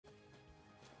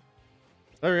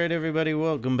Alright everybody,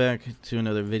 welcome back to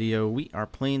another video. We are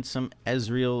playing some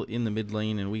Ezreal in the mid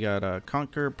lane, and we got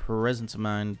Conquer, Presence of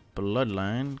Mind,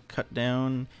 Bloodline, Cut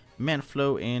Down, Mana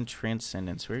Flow, and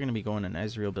Transcendence. We're going to be going an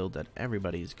Ezreal build that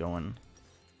everybody's going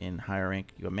in higher rank.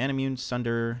 You got Mana Immune,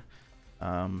 Sunder,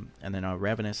 and then a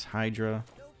Ravenous Hydra.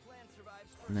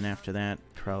 And then after that,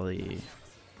 probably,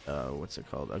 what's it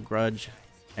called? A Grudge.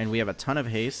 And we have a ton of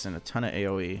haste and a ton of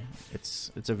AOE. It's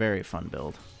a very fun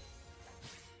build.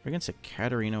 We're against a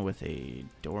Katarina with a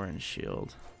Doran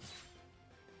shield.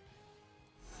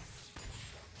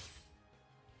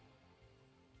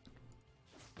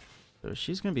 So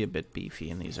she's going to be a bit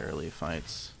beefy in these early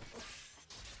fights.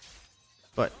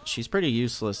 But she's pretty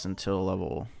useless until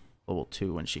level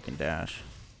 2 when she can dash.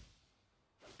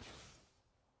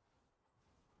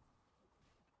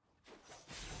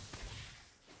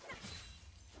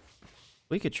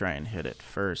 We could try and hit it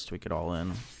first. We could all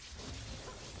in.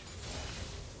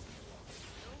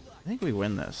 I think we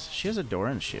win this. She has a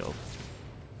Doran shield.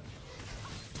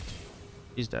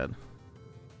 She's dead.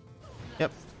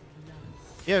 Yep.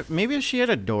 Yeah, maybe if she had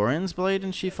a Doran's blade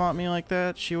and she fought me like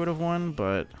that, she would have won,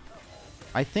 but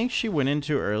I think she went in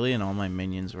too early and all my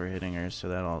minions were hitting her, so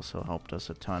that also helped us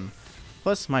a ton.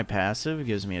 Plus, my passive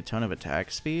gives me a ton of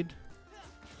attack speed.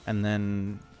 And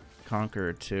then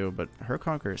Conqueror too, but her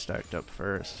Conqueror stacked up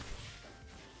first.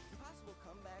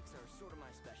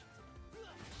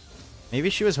 Maybe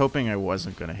she was hoping I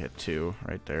wasn't going to hit 2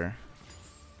 right there.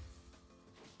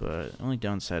 But only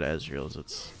downside Ezreal is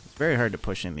it's very hard to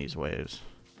push in these waves.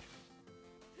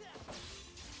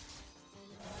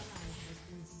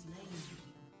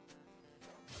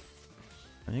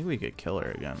 I think we could kill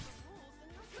her again.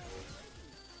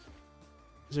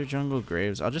 Is there jungle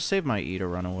Graves? I'll just save my E to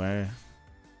run away.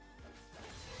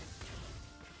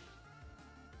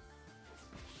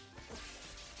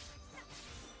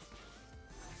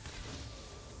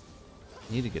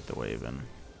 Need to get the wave in.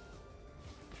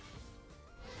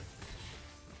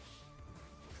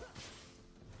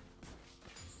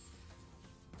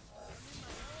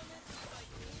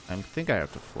 I think I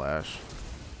have to flash.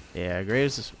 Yeah,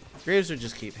 Graves would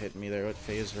just keep hitting me there with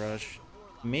phase rush.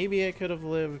 Maybe I could have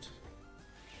lived.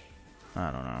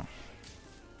 I don't know.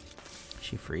 Is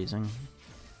she freezing?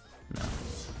 No.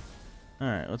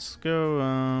 Alright, let's go.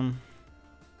 I'm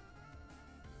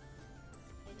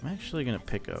actually gonna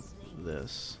pick up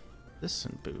this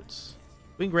and boots.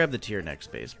 We can grab the tier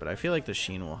next base, but I feel like the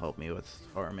Sheen will help me with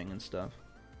farming and stuff.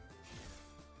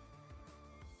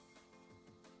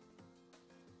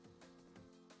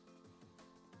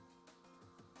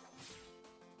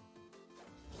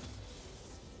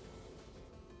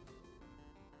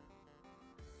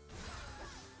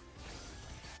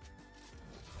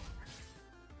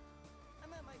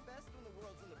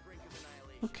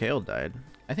 Oh, Kale died.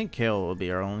 I think Kale will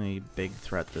be our only big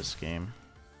threat this game.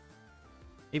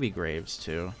 Maybe Graves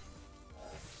too.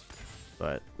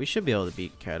 But we should be able to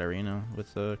beat Katarina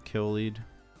with the kill lead.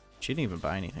 She didn't even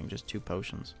buy anything, just 2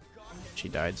 potions. She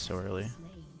died so early.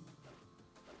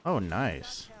 Oh,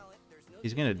 nice.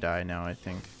 He's gonna die now, I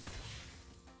think.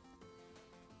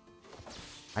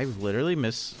 I literally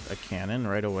miss a cannon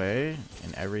right away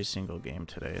in every single game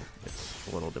today. It's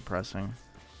a little depressing.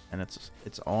 And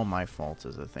it's all my fault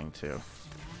is the thing too.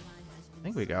 I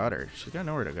think we got her. She's got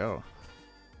nowhere to go.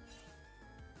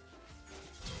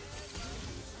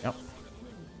 Yep.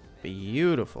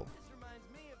 Beautiful.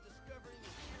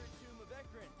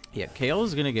 Yeah, Kale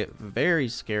is gonna get very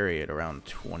scary at around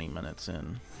 20 minutes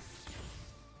in.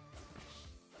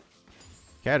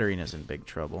 Katarina's in big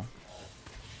trouble.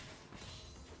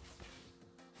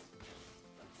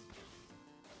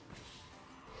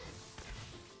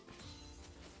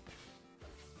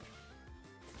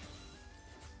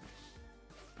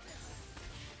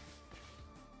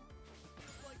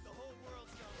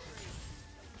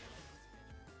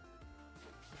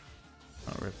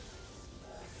 Oh, rip.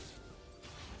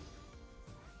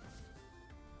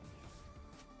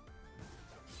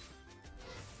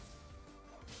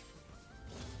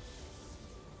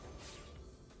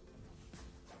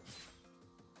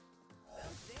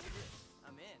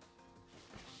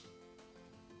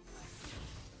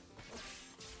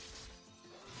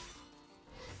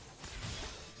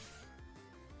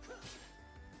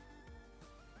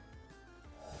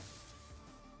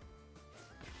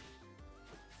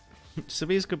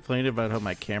 Somebody's complaining about how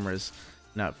my camera's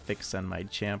not fixed on my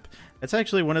champ. That's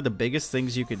actually one of the biggest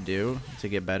things you could do to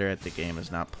get better at the game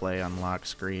is not play on lock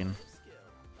screen.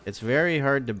 It's very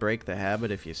hard to break the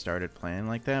habit if you started playing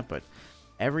like that, but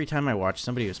every time I watch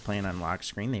somebody who's playing on lock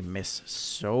screen, they miss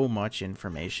so much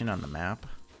information on the map.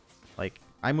 Like,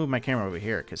 I move my camera over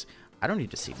here because I don't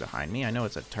need to see behind me. I know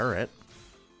it's a turret.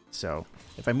 So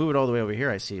if I move it all the way over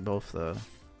here, I see both the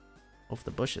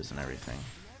bushes and everything.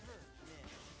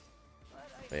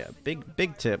 But yeah,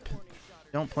 big tip.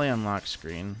 Don't play on lock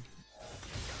screen.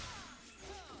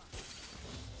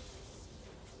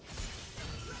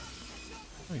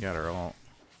 We got our ult.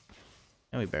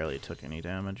 And we barely took any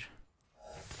damage.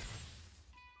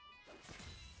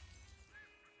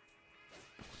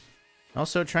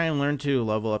 Also, try and learn to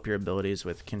level up your abilities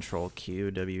with Control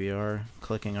Q, WER.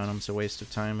 Clicking on them's a waste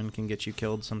of time and can get you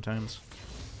killed sometimes.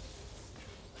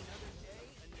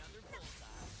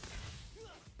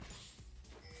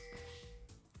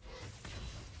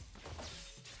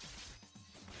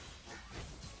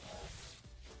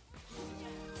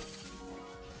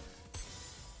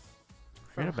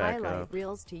 From highlight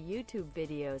reels to YouTube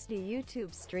videos to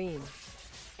YouTube stream.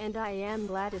 And I am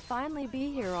glad to finally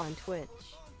be here on Twitch.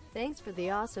 Thanks for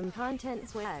the awesome content,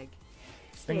 Zwag.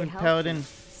 Stay healthy, Paladin.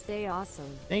 stay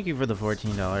awesome. Thank you for the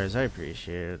 $14. I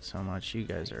appreciate it so much. You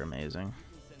guys are amazing.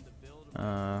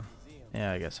 Yeah,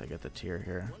 I guess I get the tier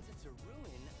here.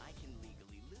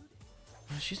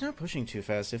 She's not pushing too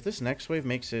fast. If this next wave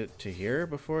makes it to here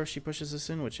before she pushes us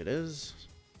in, which it is,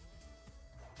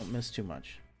 don't miss too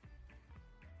much.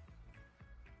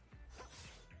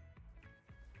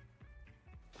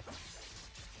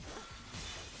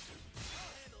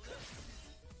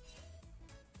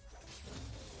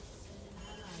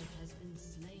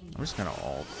 I'm just gonna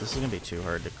ult. This is gonna be too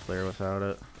hard to clear without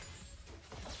it.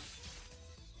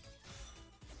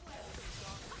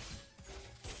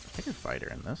 I can fight her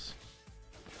in this.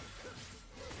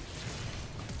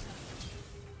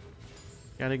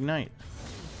 Got ignite.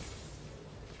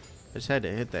 I just had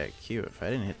to hit that Q. If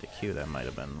I didn't hit the Q, that might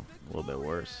have been a little bit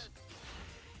worse.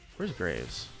 Where's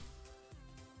Graves?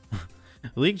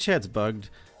 League chat's bugged.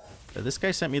 This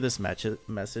guy sent me this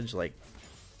message like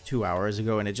 2 hours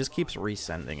ago, and it just keeps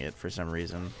resending it for some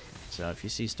reason. So if you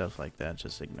see stuff like that,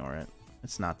 just ignore it.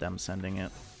 It's not them sending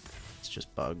it. It's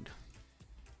just bugged.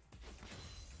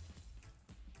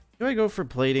 Do I go for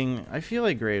plating? I feel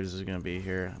like Graves is going to be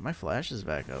here. My flash is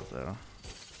back up, though.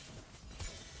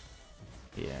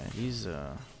 Yeah, he's,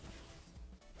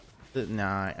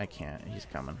 nah, I can't. He's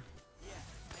coming.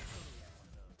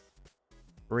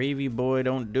 Bravey boy,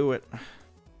 don't do it.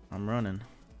 I'm running.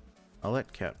 I'll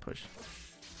let Cat push.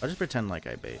 I'll just pretend like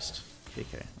I based.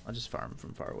 Okay, I'll just farm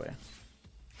from far away.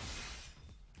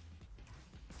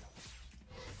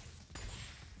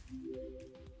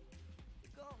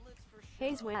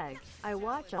 Hey Zwag, I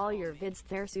watch all your vids,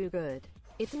 they're so good.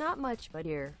 It's not much, but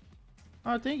here.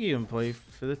 Oh, thank you, employee,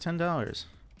 for the $10.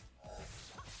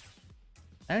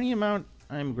 Any amount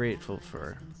I'm grateful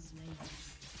for.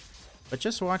 But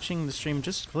just watching the stream,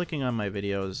 just clicking on my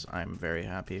videos, I'm very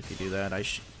happy if you do that.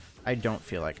 I don't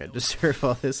feel like I deserve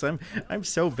all this. I'm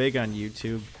so big on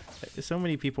YouTube. So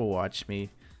many people watch me.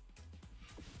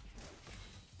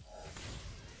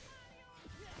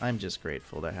 I'm just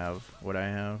grateful to have what I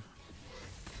have.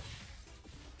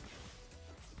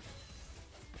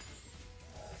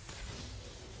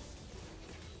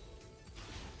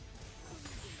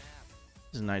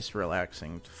 This is nice,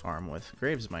 relaxing to farm with.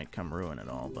 Graves might come ruin it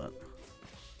all, but...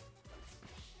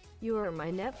 You are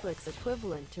my Netflix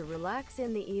equivalent to relax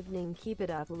in the evening. Keep it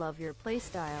up, love your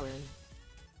playstyle, and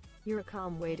you're a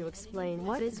calm way to explain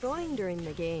what is going during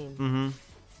the game.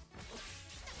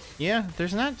 Yeah,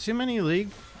 there's not too many League.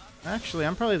 Actually,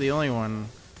 I'm probably the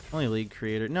only League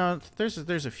creator. No,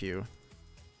 there's a few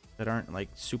that aren't like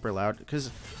super loud. Because,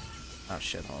 oh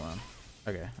shit, hold on.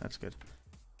 Okay, that's good.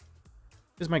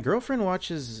 Because my girlfriend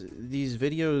watches these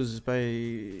videos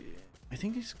by, I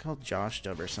think he's called Josh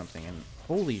Dub or something, and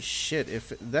holy shit,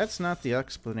 if that's not the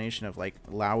explanation of like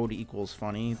loud equals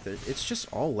funny, it's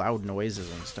just all loud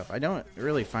noises and stuff. I don't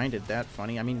really find it that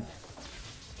funny. I mean,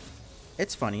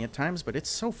 it's funny at times, but it's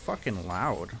so fucking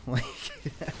loud. Like,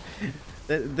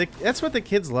 that's what the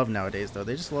kids love nowadays, though.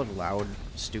 They just love loud,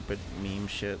 stupid meme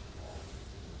shit.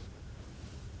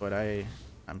 But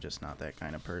I'm just not that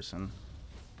kind of person.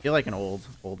 I feel like an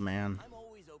old man.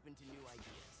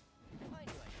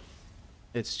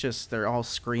 It's just they're all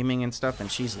screaming and stuff,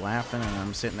 and she's laughing, and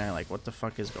I'm sitting there like, what the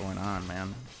fuck is going on,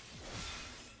 man?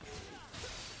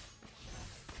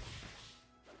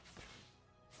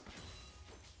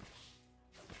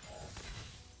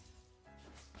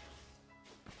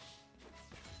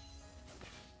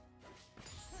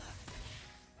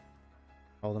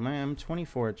 Hold on, I'm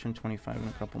 24. I turn 25 in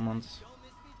a couple months.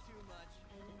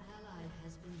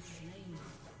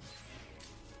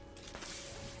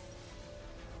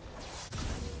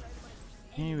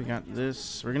 Okay, we got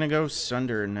this. We're gonna go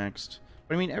Sunder next.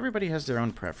 But I mean, everybody has their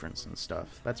own preference and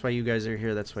stuff. That's why you guys are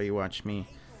here. That's why you watch me.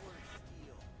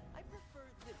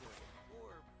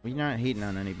 We're not hating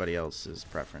on anybody else's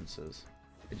preferences.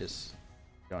 I just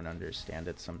don't understand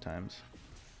it sometimes.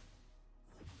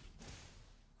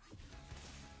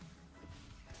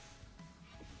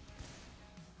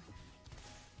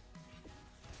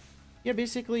 Yeah,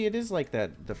 basically it is like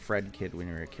that, the Fred kid when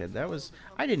you were a kid. That was,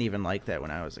 I didn't even like that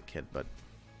when I was a kid, but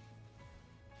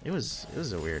it was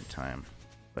a weird time.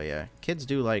 But yeah, kids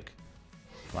do like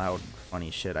loud, funny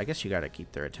shit. I guess you gotta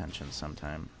keep their attention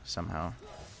somehow.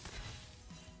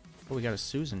 Oh, we got a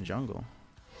Susan jungle.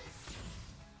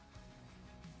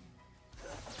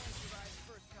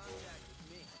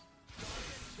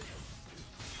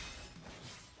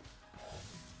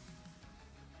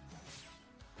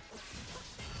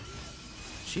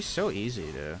 She's so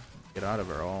easy to get out of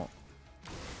her ult.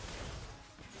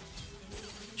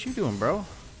 What you doing, bro?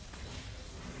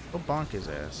 Go bonk his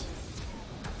ass.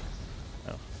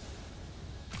 Oh.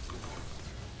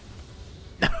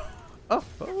 Oh,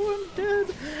 I'm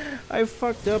dead. I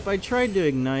fucked up. I tried to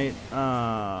ignite.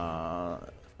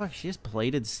 Fuck, she has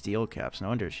plated steel caps. No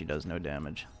wonder she does no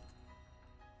damage.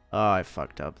 Oh, I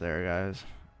fucked up there, guys.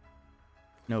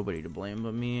 Nobody to blame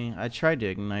but me. I tried to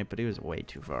ignite, but he was way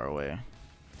too far away.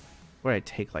 What did I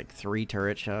take, like 3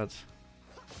 turret shots?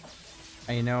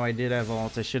 I know I did have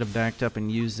ult. I should have backed up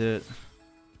and used it.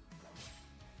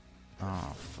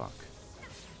 Oh, fuck.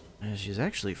 Yeah, she's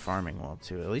actually farming well,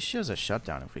 too. At least she has a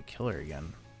shutdown if we kill her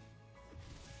again.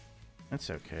 That's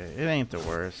okay. It ain't the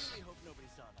worst.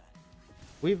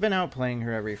 We've been outplaying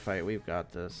her every fight. We've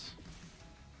got this.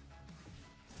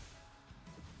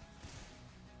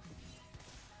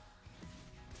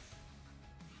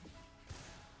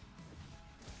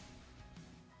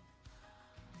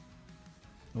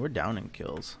 We're down in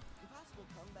kills.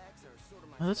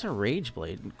 Oh, that's a Rage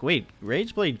Blade. Wait,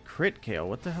 Rage Blade crit KO.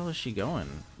 What the hell is she going?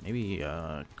 Maybe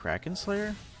Kraken Slayer?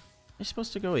 Am I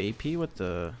supposed to go AP with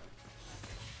the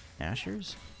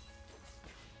Ashers?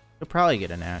 You'll probably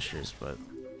get an Ashers, but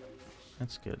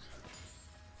that's good.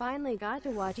 Finally got to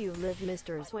watch you live,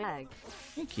 Mr. Zwag.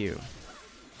 Thank you.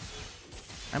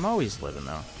 I'm always living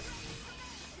though.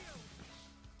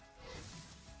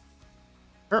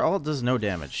 Her ult does no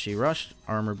damage. She rushed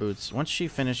armor boots. Once she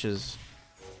finishes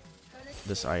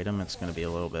this item, it's going to be a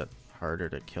little bit harder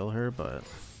to kill her, but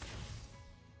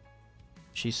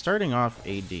she's starting off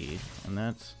AD, and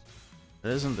that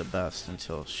isn't the best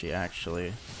until she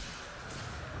actually...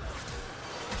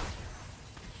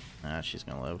 she's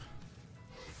going to live.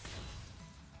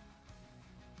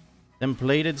 Them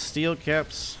plated steel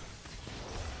caps.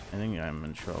 I think I'm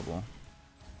in trouble.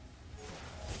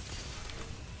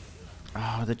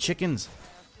 Oh, the chickens.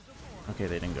 Okay,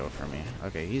 they didn't go for me.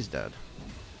 Okay, he's dead.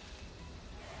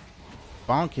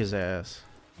 Bonk his ass.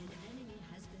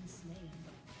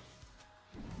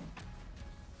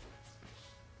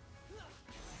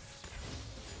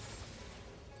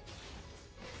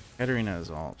 Katarina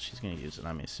is ult. She's gonna use it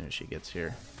on me as soon as she gets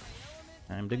here.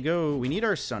 Time to go. We need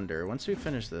our Sunder. Once we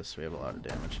finish this, we have a lot of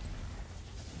damage.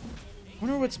 I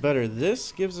wonder what's better.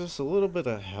 This gives us a little bit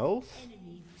of health,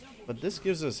 but this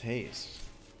gives us haste.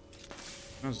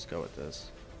 I'll just go with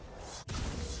this.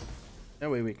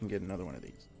 That way we can get another one of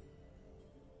these.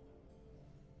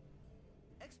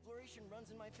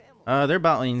 Their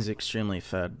bot lane's extremely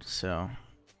fed, so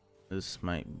this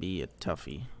might be a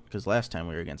toughie. Because last time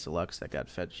we were against the Lux that got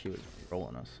fed, she was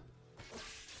rolling us.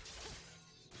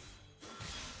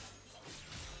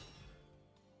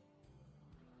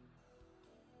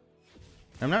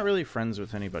 I'm not really friends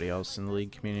with anybody else in the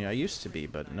League community. I used to be,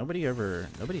 but nobody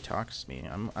talks to me.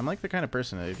 I'm like the kind of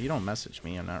person that if you don't message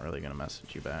me, I'm not really gonna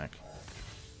message you back.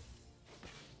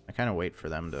 I kind of wait for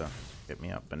them to hit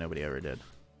me up, but nobody ever did.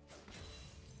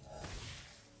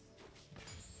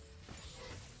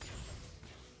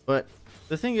 But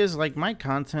the thing is, like, my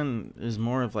content is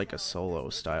more of like a solo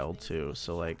style too,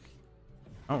 so like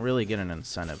I don't really get an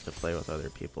incentive to play with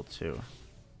other people too.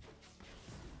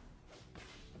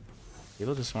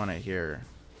 People just want to hear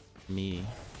me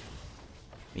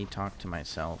talk to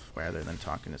myself rather than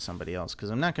talking to somebody else, because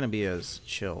I'm not going to be as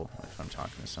chill if I'm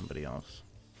talking to somebody else.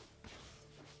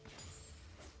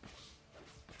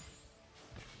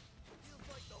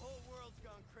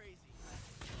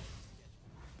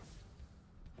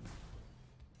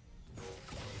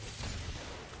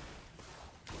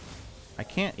 I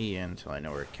can't E in until I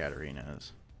know where Katarina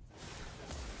is.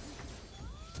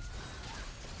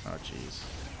 Oh jeez.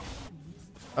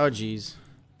 Oh jeez.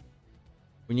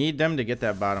 We need them to get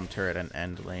that bottom turret and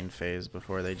end lane phase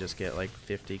before they just get like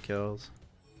 50 kills.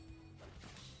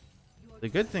 The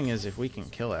good thing is if we can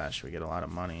kill Ashe, we get a lot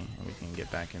of money and we can get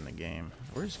back in the game.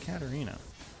 Where's Katarina?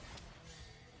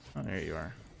 Oh, there you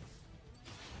are.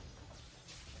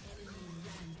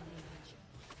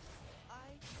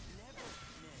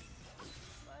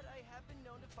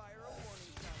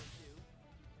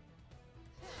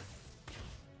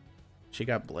 She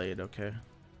got Blade, okay.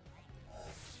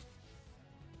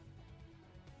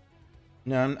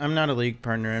 No, I'm not a league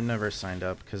partner. I've never signed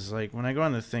up because, like, when I go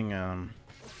on the thing,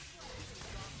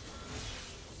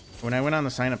 when I went on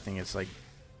the sign up thing, it's like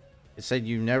it said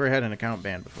you never had an account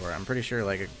banned before. I'm pretty sure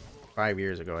like 5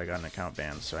 years ago I got an account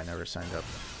banned, so I never signed up.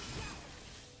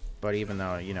 But even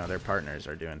though, you know, their partners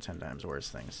are doing 10 times worse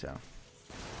things, so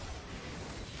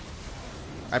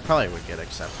I probably would get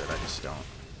accepted. I just don't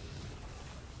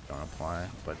apply.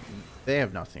 But they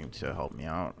have nothing to help me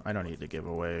out. I don't need to give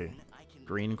away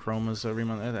green chromas every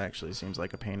month. That actually seems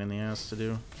like a pain in the ass to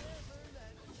do.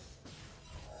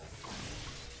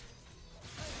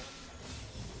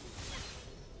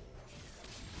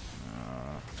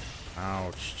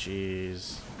 Ouch,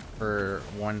 jeez. For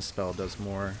one spell does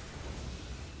more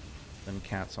than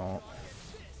Cat's ult.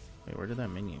 Wait, where did that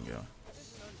minion go?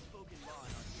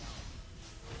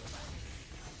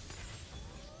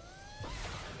 I'm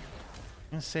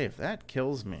gonna say, if that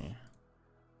kills me...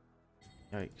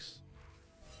 Yikes.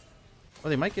 Oh,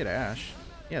 they might get Ashe.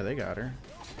 Yeah, they got her.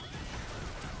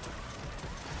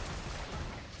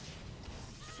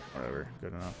 Whatever,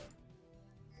 good enough.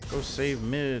 Go save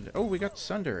mid. Oh, we got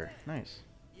Sunder. Nice.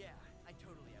 Yeah, I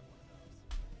totally have one of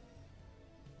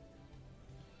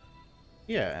those.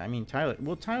 Yeah, I mean, Tyler.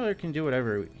 Well, Tyler can do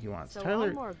whatever he wants. So Tyler.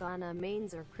 all Morgana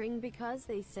mains are cring because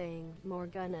they saying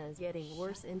Morgana is getting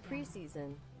worse in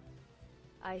preseason.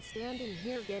 I stand in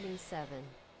here getting 7.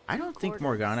 I don't think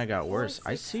Morgana got worse.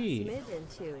 I see. Mid and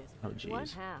 2. Oh,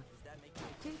 jeez.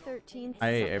 213.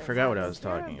 I forgot what I was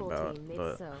talking about,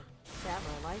 but so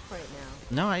life right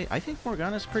now. no, I think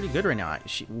Morgana's pretty good right now.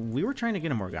 We were trying to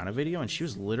get a Morgana video, and she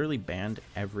was literally banned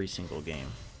every single game.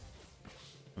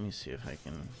 Let me see if I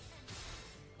can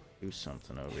do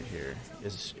something over here.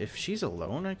 If she's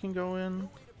alone, I can go in.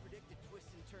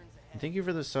 And thank you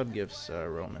for the sub gifts,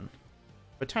 Roman.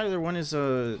 But Tyler, one is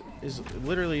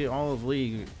literally all of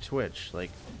League Twitch.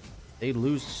 Like, they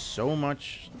lose so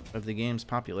much of the game's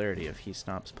popularity if he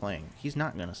stops playing. He's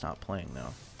not gonna stop playing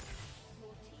though.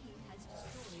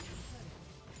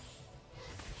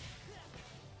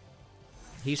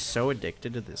 He's so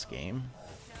addicted to this game.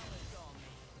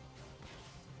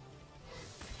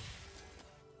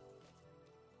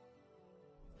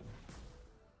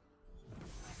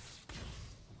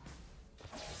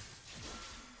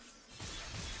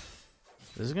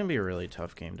 This is gonna be a really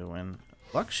tough game to win.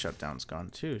 Luck's shutdown's gone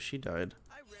too. She died.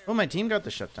 Oh, my team got the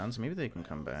shutdowns. Maybe they can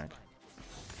come back.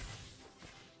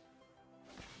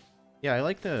 Yeah, I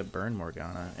like the burn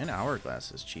Morgana. And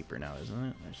Hourglass is cheaper now, isn't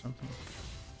it? Or something.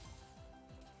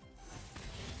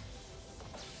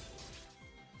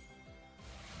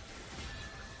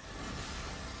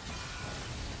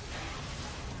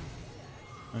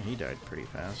 Oh, he died pretty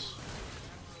fast.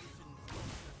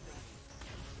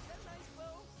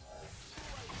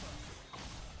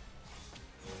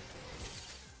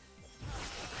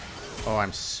 Oh,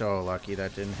 I'm so lucky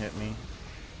that didn't hit me.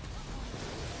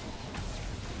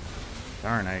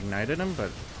 Darn, I ignited him,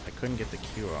 but I couldn't get the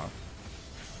Q off.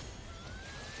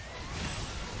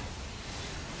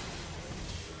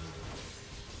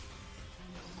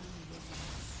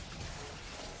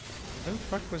 Who the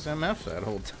fuck was MF that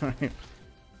whole time?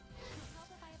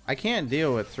 I can't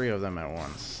deal with 3 of them at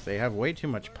once. They have way too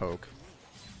much poke.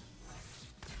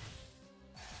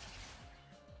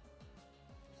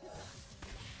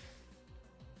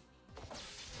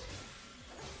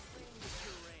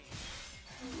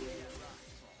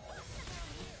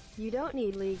 You don't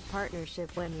need league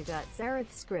partnership when you got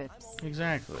Xerath scripts.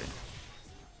 Exactly.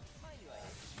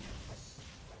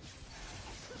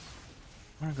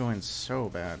 I'm gonna go in so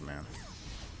bad, man.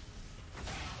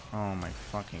 Oh my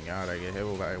fucking god, I get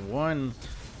hit by one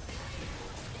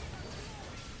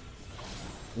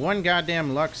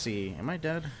goddamn Luxie. Am I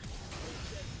dead?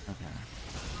 Okay.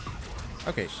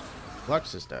 Okay,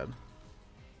 Lux is dead.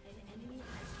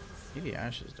 Maybe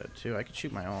Ashe is dead too. I could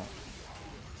shoot my ult.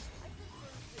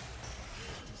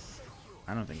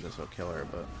 I don't think this will kill her,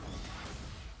 but...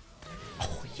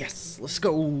 Oh, yes! Let's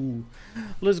go!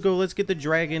 Let's go, let's get the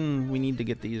dragon. We need to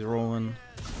get these rolling.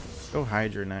 Go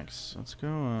Hydra next. Let's go,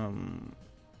 I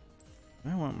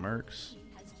want Mercs.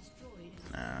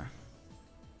 Nah.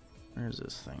 Where's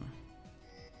this thing?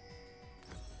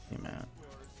 Hey, Matt.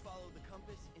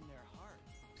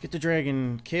 Let's get the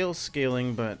dragon. Kale's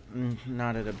scaling, but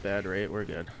not at a bad rate. We're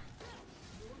good.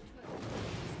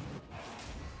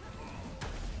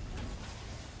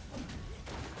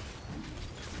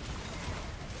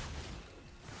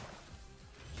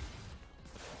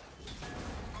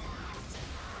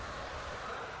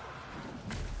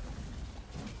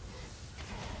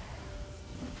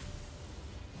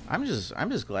 I'm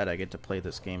just glad I get to play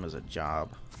this game as a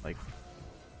job. Like,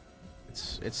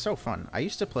 it's so fun. I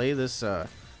used to play this.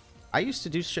 I used to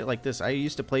do shit like this. I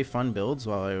used to play fun builds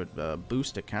while I would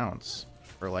boost accounts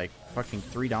for like fucking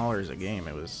 $3 a game.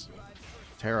 It was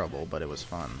terrible, but it was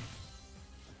fun.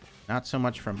 Not so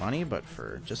much for money, but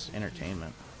for just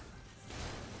entertainment.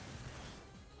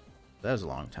 That was a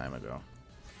long time ago.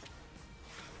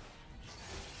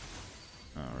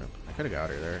 Oh, rip. I could have got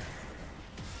her there.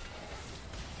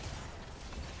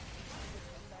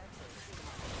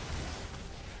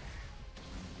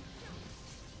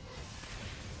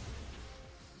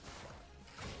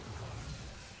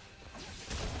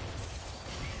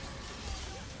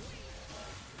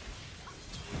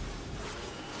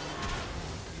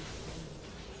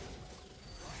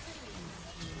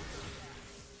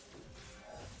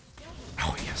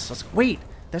 Wait,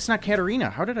 that's not Katarina.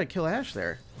 How did I kill Ashe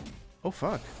there? Oh,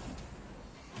 fuck.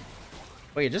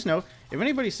 Wait, just know, if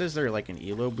anybody says they're like an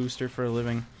elo booster for a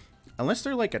living, unless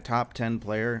they're like a top 10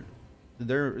 player,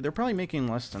 they're probably making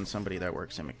less than somebody that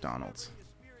works at McDonald's.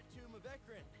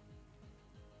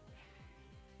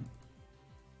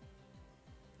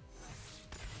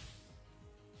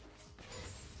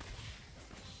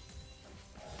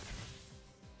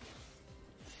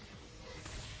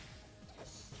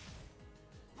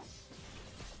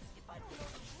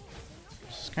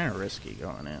 Kind of risky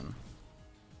going in.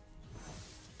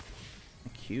 The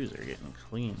Qs are getting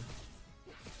clean.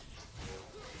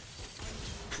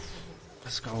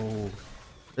 Let's go.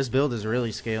 This build is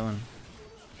really scaling.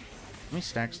 How many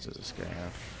stacks does this guy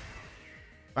have?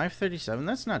 537?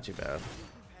 That's not too bad.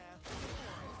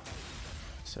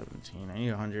 17. I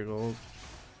need 100 gold.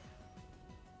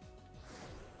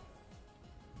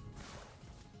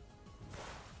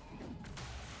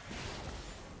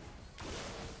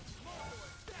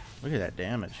 Look at that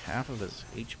damage. Half of his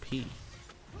HP.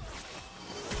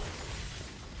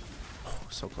 Oh,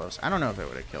 so close. I don't know if it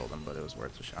would have killed him, but it was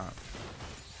worth a shot.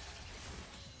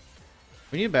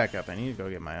 We need to back up. I need to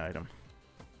go get my item.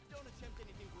 Don't attempt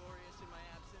anything glorious in my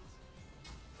absence.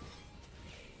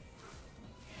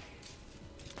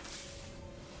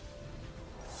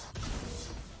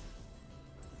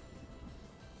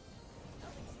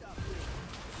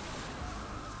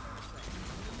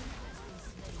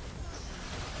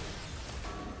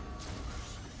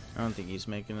 I don't think he's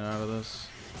making it out of this.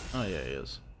 Oh yeah, he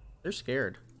is. They're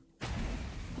scared. I'm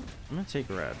gonna take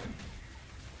red.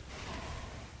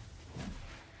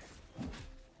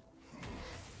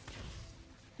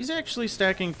 He's actually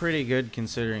stacking pretty good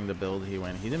considering the build he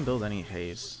went. He didn't build any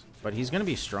haste, but he's gonna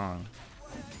be strong.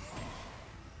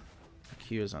 The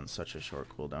Q is on such a short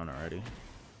cooldown already.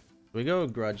 We go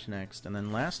Grudge next, and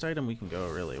then last item we can go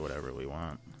really whatever we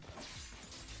want.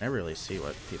 I really see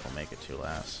what people make it to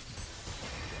last.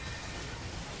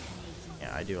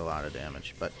 Yeah, I do a lot of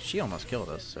damage, but she almost killed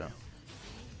us, so.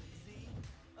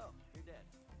 Oh, you're dead.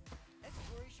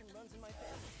 Exploration runs in my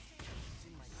family. It's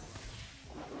in my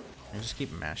I just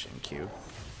keep mashing Q.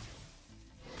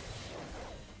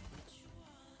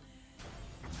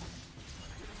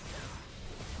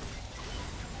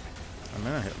 I'm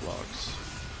gonna hit Lux.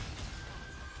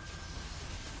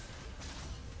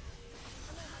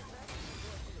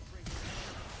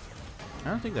 I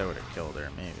don't think that would have killed her,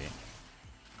 maybe.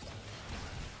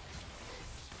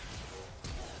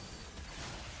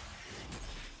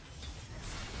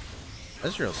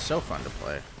 Ezreal's so fun to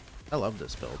play. I love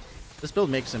this build. This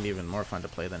build makes him even more fun to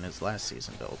play than his last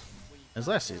season build. His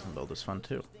last season build was fun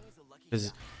too.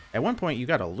 Because at one point you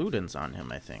got a Ludens on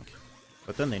him, I think.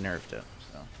 But then they nerfed it,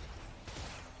 so.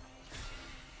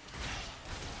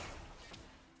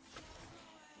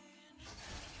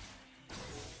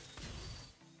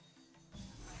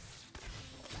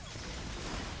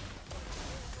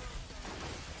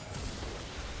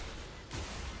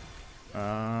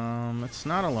 It's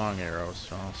not a long arrow,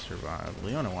 so I'll survive.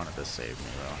 Leona wanted to save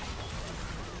me,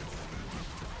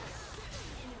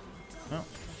 though. Well,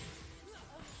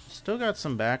 still got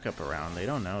some backup around. They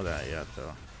don't know that yet,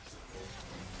 though.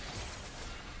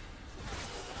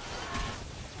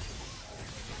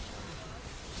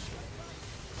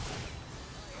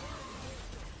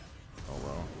 Oh,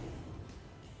 well.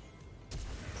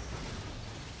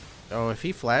 Oh, if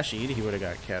he flash E'd, he would have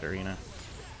got Katarina.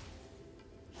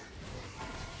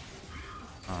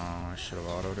 Oh, I should have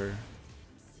autoed her.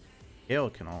 Gale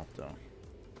can ult though.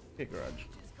 Get Grudge.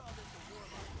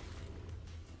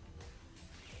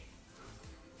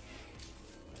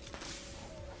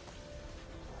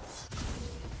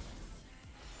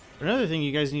 Another thing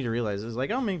you guys need to realize is,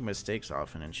 like, I'll make mistakes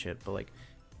often and shit, but like,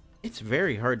 it's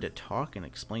very hard to talk and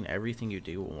explain everything you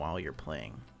do while you're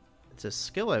playing. It's a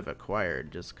skill I've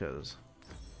acquired just because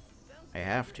I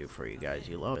have to for you guys.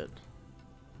 You love it.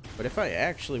 But if I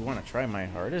actually want to try my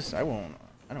hardest, I won't.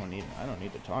 I don't need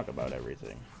to talk about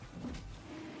everything.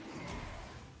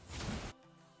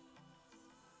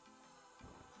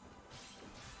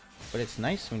 But it's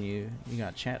nice when you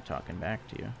got chat talking back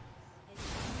to you.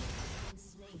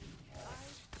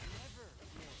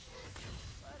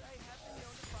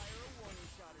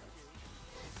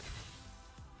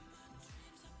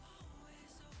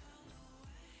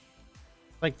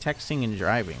 Like texting and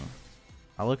driving.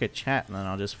 I'll look at chat and then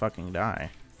I'll just fucking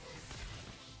die.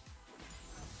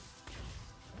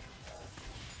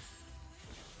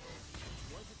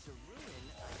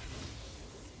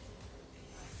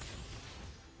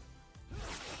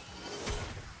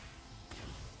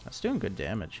 That's doing good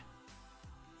damage.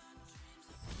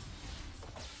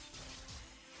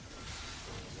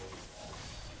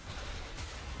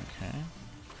 Okay.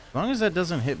 As long as that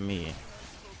doesn't hit me.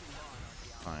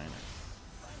 Fine.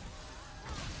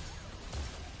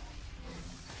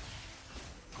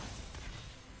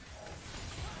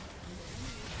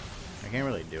 I can't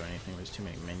really do anything. There's too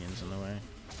many minions in the way.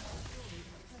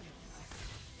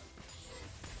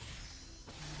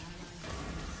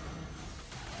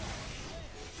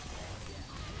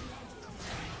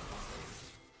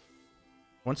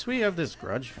 Once we have this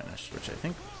grudge finished, which I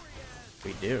think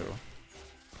we do,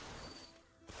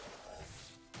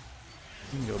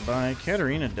 we can go by.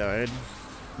 Katarina died.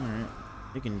 Alright,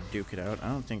 they can duke it out. I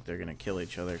don't think they're gonna kill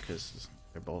each other because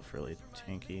they're both really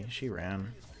tanky. She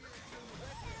ran.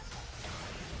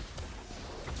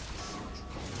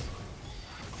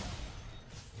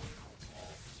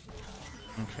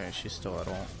 Okay, she's still at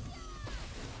ult.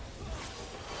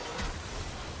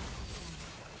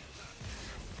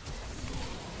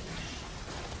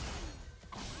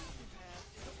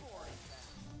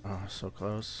 Oh, so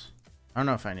close. I don't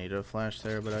know if I need a flash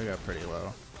there, but I got pretty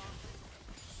low.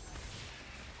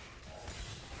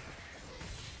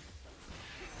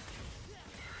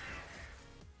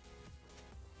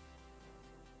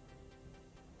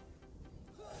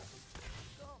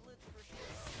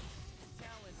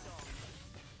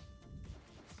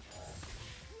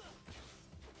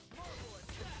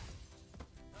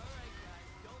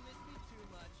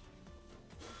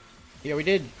 Yeah, we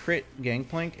did crit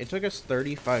Gangplank. It took us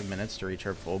 35 minutes to reach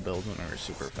our full build when we were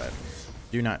super fed.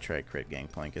 Do not try crit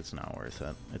Gangplank. It's not worth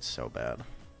it. It's so bad.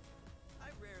 I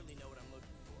rarely know what I'm looking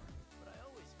for, but I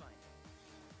always find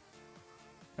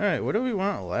it. Alright, what do we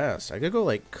want last? I could go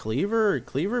like Cleaver,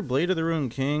 Blade of the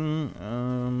Ruined King.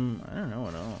 I don't know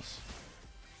what else.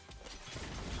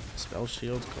 Spell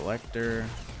Shield, Collector.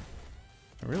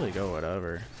 I really go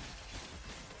whatever.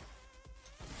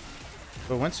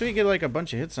 But once we get like a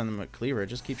bunch of hits on them with Cleaver, it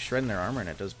just keeps shredding their armor and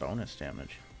it does bonus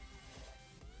damage.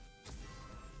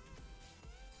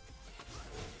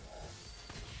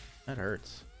 That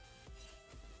hurts.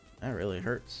 That really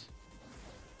hurts.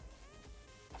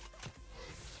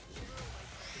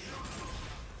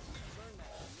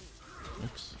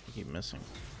 Oops, I keep missing.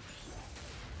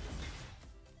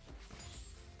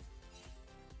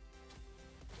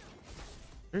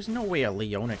 There's no way a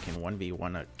Leona can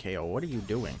 1v1 a KO. What are you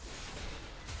doing?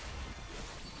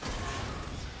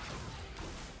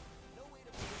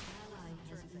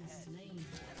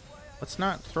 Let's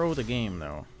not throw the game,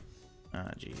 though.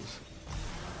 Ah, jeez.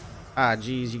 Ah,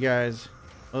 jeez, you guys.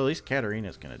 Well, at least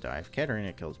Katarina's gonna die. If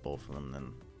Katarina kills both of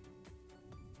them,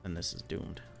 then this is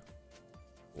doomed.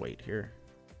 Wait here.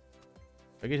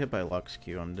 If I get hit by Lux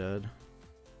Q, I'm dead.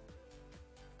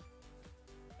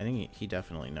 I think he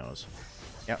definitely knows.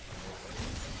 Yep.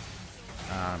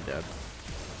 Ah, I'm dead.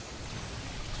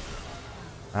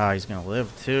 Ah, he's gonna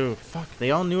live, too. Fuck,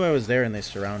 they all knew I was there and they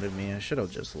surrounded me. I should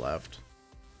have just left.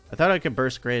 I thought I could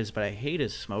burst Graves, but I hate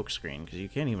his smoke screen because you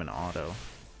can't even auto.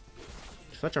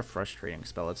 Such a frustrating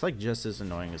spell. It's like just as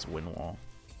annoying as Wind Wall.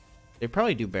 They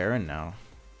probably do Baron now.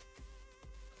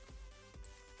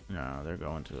 No, they're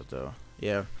going to it though.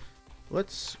 Yeah.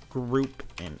 Let's group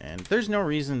and end. There's no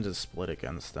reason to split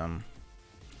against them.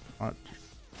 What?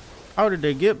 How did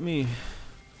they get me?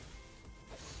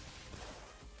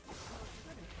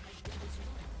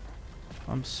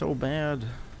 I'm so bad.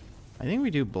 I think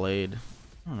we do Blade.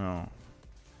 I don't know.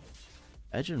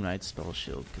 Edge of Night Spell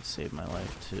Shield could save my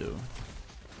life too.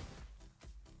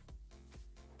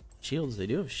 Shields, they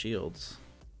do have shields.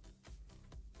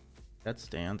 Death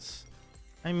Stance.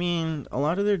 I mean, a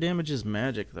lot of their damage is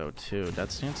magic though too. Death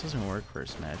Stance doesn't work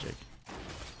versus magic.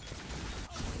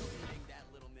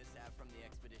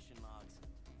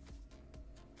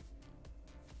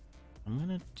 I'm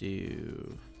gonna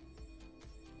do...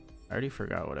 I already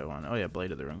forgot what I want. Oh yeah,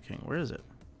 Blade of the Ruined King. Where is it?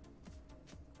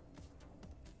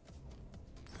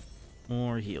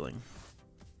 More healing.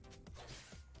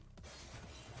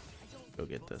 go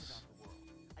get this.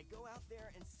 I go out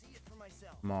there and see it for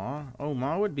myself. Maw? Oh,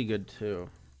 Maw would be good too.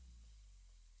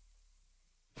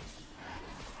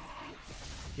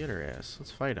 Get her ass.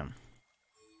 Let's fight him.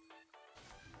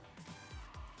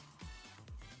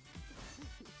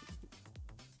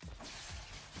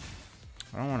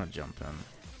 I don't want to jump in.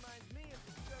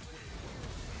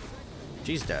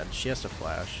 She's dead. She has to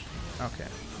flash. Okay.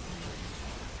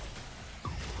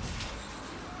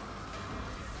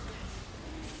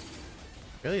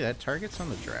 Really? That target's on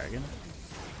the dragon?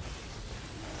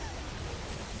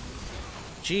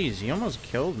 Jeez, he almost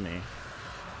killed me.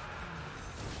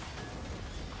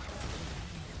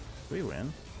 We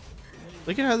win.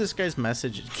 Look at how this guy's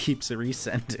message keeps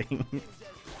resending.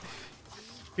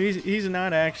 He's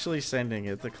not actually sending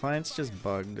it. The client's just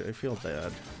bugged. I feel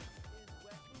bad.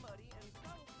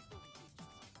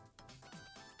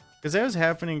 Because that was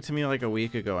happening to me like a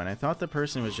week ago, and I thought the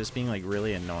person was just being like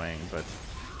really annoying, but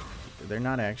they're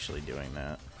not actually doing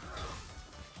that.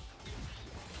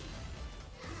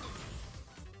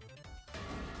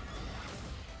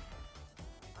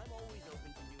 I'm always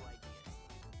open to new ideas.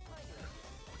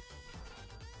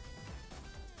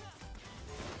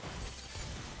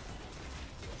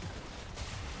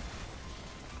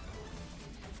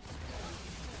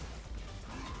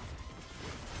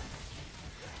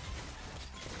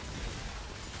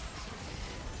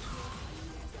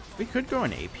 We could go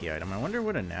an AP item. I wonder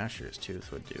what a Nashor's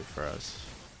Tooth would do for us.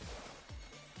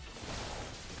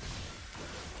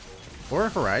 Or a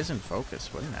Horizon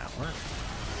Focus. Wouldn't that work?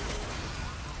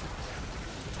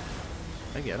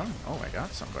 Did I get him? Oh, I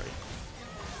got somebody.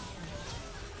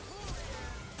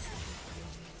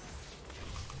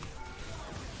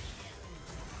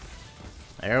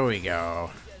 There we go.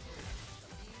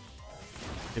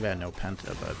 Too bad no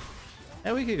Penta, but...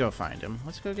 yeah, we could go find him.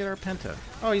 Let's go get our Penta.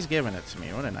 Oh, he's giving it to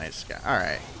me. What a nice guy.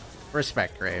 Alright.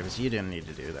 Respect, Graves. You didn't need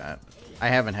to do that. I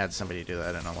haven't had somebody do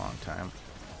that in a long time.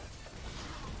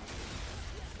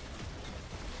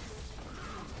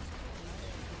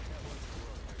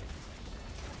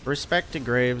 Respect to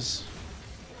Graves.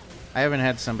 I haven't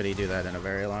had somebody do that in a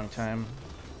very long time.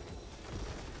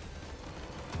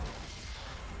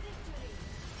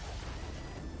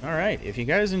 Alright, if you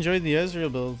guys enjoyed the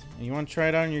Ezreal build and you want to try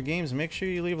it out in your games, make sure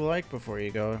you leave a like before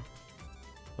you go.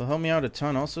 It'll help me out a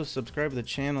ton. Also, subscribe to the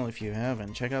channel if you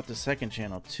haven't. Check out the second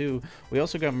channel too. We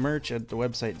also got merch at the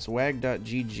website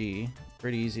zwag.gg.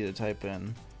 Pretty easy to type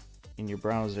in your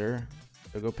browser.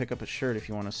 So go pick up a shirt if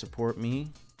you want to support me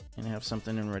and have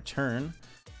something in return.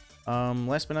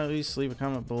 Last but not least, leave a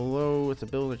comment below with the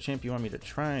build or champ you want me to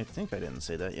try. I think I didn't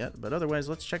say that yet, but otherwise,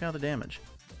 let's check out the damage.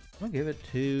 I'll give it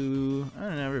to... I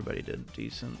don't know, everybody did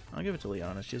decent. I'll give it to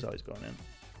Liana. She's always going in.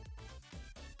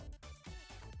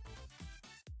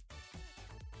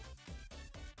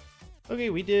 Okay,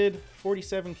 we did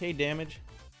 47k damage.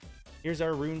 Here's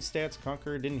our rune stats.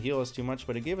 Conqueror didn't heal us too much,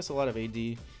 but it gave us a lot of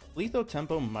AD. Lethal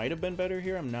Tempo might have been better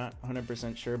here. I'm not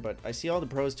 100% sure, but I see all the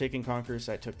pros taking Conqueror,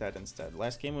 so I took that instead.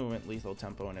 Last game we went Lethal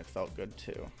Tempo, and it felt good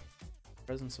too.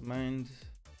 Presence of Mind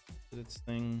did its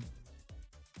thing.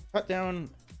 Cut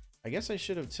down... I guess I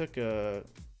should have took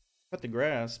cut the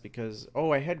grass because,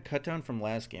 oh, I had cut down from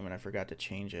last game and I forgot to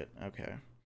change it. Okay.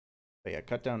 But yeah,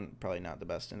 cut down probably not the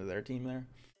best into their team there.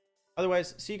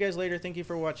 Otherwise, see you guys later. Thank you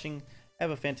for watching. Have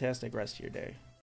a fantastic rest of your day.